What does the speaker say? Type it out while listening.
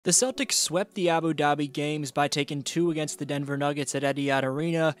The Celtics swept the Abu Dhabi games by taking 2 against the Denver Nuggets at Etihad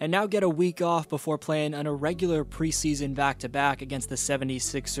Arena, and now get a week off before playing an irregular preseason back-to-back against the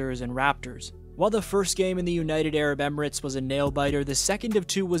 76ers and Raptors. While the first game in the United Arab Emirates was a nail-biter, the second of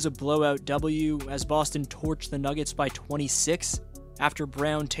 2 was a blowout W as Boston torched the Nuggets by 26. After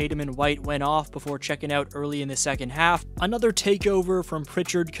Brown, Tatum, and White went off before checking out early in the second half, another takeover from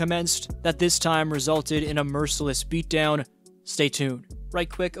Pritchard commenced that this time resulted in a merciless beatdown. Stay tuned. Right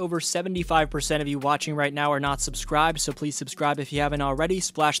quick, over 75% of you watching right now are not subscribed, so please subscribe if you haven't already.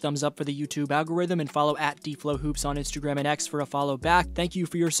 Splash thumbs up for the YouTube algorithm and follow at DflowHoops on Instagram and X for a follow back. Thank you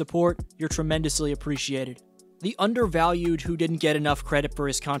for your support. You're tremendously appreciated. The undervalued who didn't get enough credit for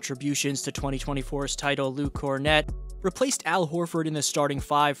his contributions to 2024's title, Luke Kornet, replaced Al Horford in the starting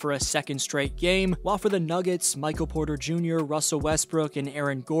 5 for a second straight game, while for the Nuggets, Michael Porter Jr., Russell Westbrook, and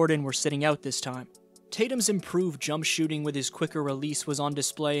Aaron Gordon were sitting out this time. Tatum's improved jump shooting with his quicker release was on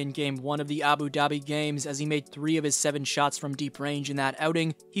display in Game 1 of the Abu Dhabi games as he made 3 of his 7 shots from deep range in that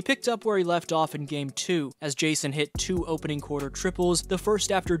outing. He picked up where he left off in Game 2 as Jason hit 2 opening quarter triples, the first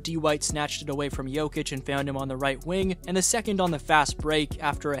after D. White snatched it away from Jokic and found him on the right wing, and the second on the fast break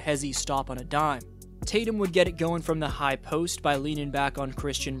after a hezzy stop on a dime. Tatum would get it going from the high post by leaning back on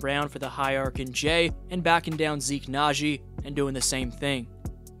Christian Brown for the high arc and J, and backing down Zeke Naji and doing the same thing.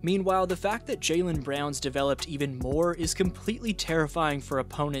 Meanwhile, the fact that Jaylen Brown's developed even more is completely terrifying for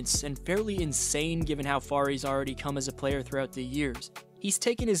opponents and fairly insane given how far he's already come as a player throughout the years. He's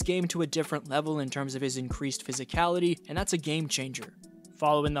taken his game to a different level in terms of his increased physicality, and that's a game changer.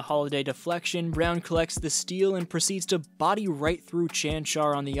 Following the Holiday deflection, Brown collects the steal and proceeds to body right through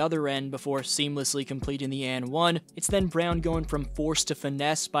Chanchar on the other end before seamlessly completing the and one. It's then Brown going from force to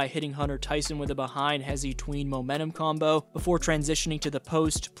finesse by hitting Hunter Tyson with a behind hezzy tween momentum combo, before transitioning to the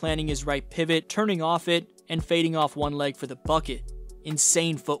post, planning his right pivot, turning off it, and fading off one leg for the bucket.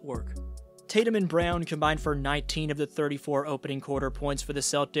 Insane footwork. Tatum and Brown combined for 19 of the 34 opening quarter points for the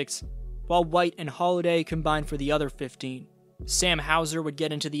Celtics, while White and Holiday combined for the other 15. Sam Hauser would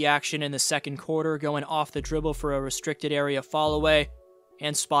get into the action in the second quarter, going off the dribble for a restricted area fall-away,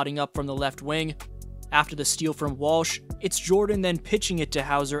 and spotting up from the left wing. After the steal from Walsh, it's Jordan then pitching it to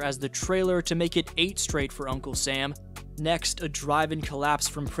Hauser as the trailer to make it 8 straight for Uncle Sam. Next, a drive-in collapse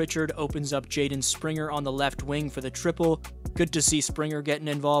from Pritchard opens up Jaden Springer on the left wing for the triple. Good to see Springer getting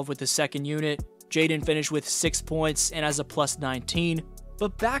involved with the second unit. Jaden finished with 6 points and has a plus 19.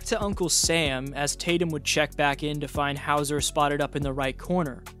 But back to Uncle Sam, as Tatum would check back in to find Hauser spotted up in the right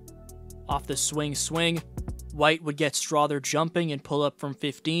corner. Off the swing, White would get Strother jumping and pull up from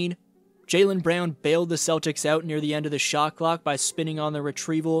 15. Jaylen Brown bailed the Celtics out near the end of the shot clock by spinning on the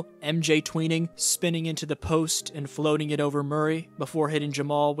retrieval, MJ tweening, spinning into the post, and floating it over Murray, before hitting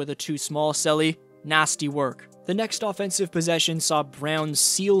Jamal with a too small celly. Nasty work. The next offensive possession saw Brown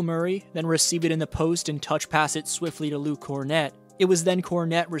seal Murray, then receive it in the post and touch pass it swiftly to Luke Kornet. It was then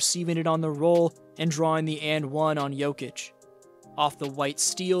Kornet receiving it on the roll and drawing the and one on Jokic. Off the White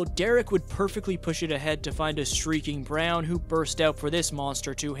steal, Derek would perfectly push it ahead to find a streaking Brown, who burst out for this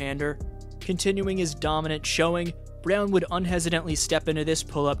monster two-hander. Continuing his dominant showing, Brown would unhesitantly step into this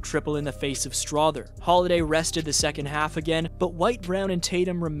pull-up triple in the face of Strother. Holiday rested the second half again, but White, Brown, and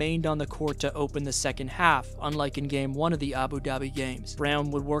Tatum remained on the court to open the second half, unlike in Game 1 of the Abu Dhabi games.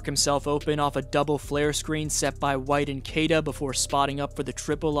 Brown would work himself open off a double flare screen set by White and Keita before spotting up for the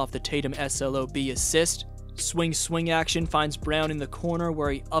triple off the Tatum SLOB assist. Swing action finds Brown in the corner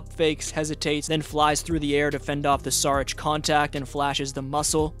where he up fakes, hesitates, then flies through the air to fend off the Saric contact and flashes the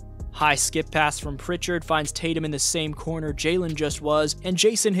muscle. High skip pass from Pritchard finds Tatum in the same corner Jaylen just was, and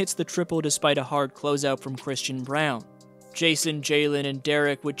Jason hits the triple despite a hard closeout from Christian Brown. Jason, Jaylen, and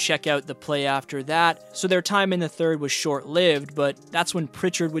Derek would check out the play after that, so their time in the third was short-lived, but that's when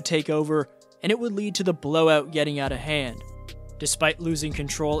Pritchard would take over, and it would lead to the blowout getting out of hand. Despite losing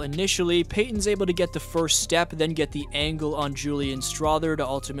control initially, Payton's able to get the first step, then get the angle on Julian Strother to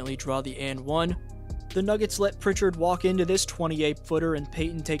ultimately draw the and one. The Nuggets let Pritchard walk into this 28-footer, and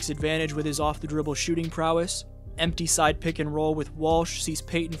Payton takes advantage with his off-the-dribble shooting prowess. Empty side pick and roll with Walsh sees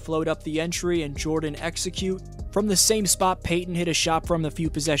Payton float up the entry and Jordan execute. From the same spot Payton hit a shot from a few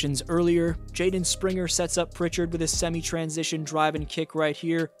possessions earlier, Jaden Springer sets up Pritchard with a semi-transition drive and kick right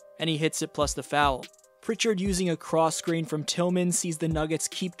here, and he hits it plus the foul. Pritchard, using a cross screen from Tillman, sees the Nuggets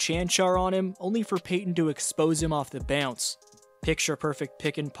keep Chanchar on him, only for Payton to expose him off the bounce. Picture-perfect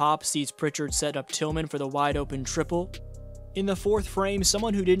pick and pop sees Pritchard set up Tillman for the wide-open triple. In the fourth frame,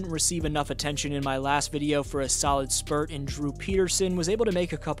 someone who didn't receive enough attention in my last video for a solid spurt in Drew Peterson was able to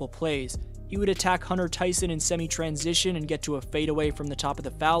make a couple plays. He would attack Hunter Tyson in semi-transition and get to a fadeaway from the top of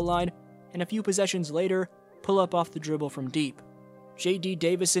the foul line, and a few possessions later, pull up off the dribble from deep. J.D.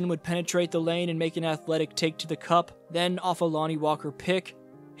 Davison would penetrate the lane and make an athletic take to the cup, then off a Lonnie Walker pick,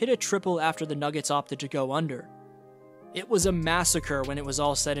 hit a triple after the Nuggets opted to go under. It was a massacre when it was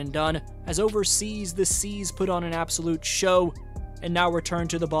all said and done, as overseas the C's put on an absolute show, and now return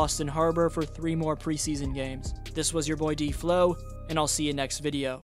to the Boston Harbor for 3 more preseason games. This was your boy DFlow, and I'll see you next video.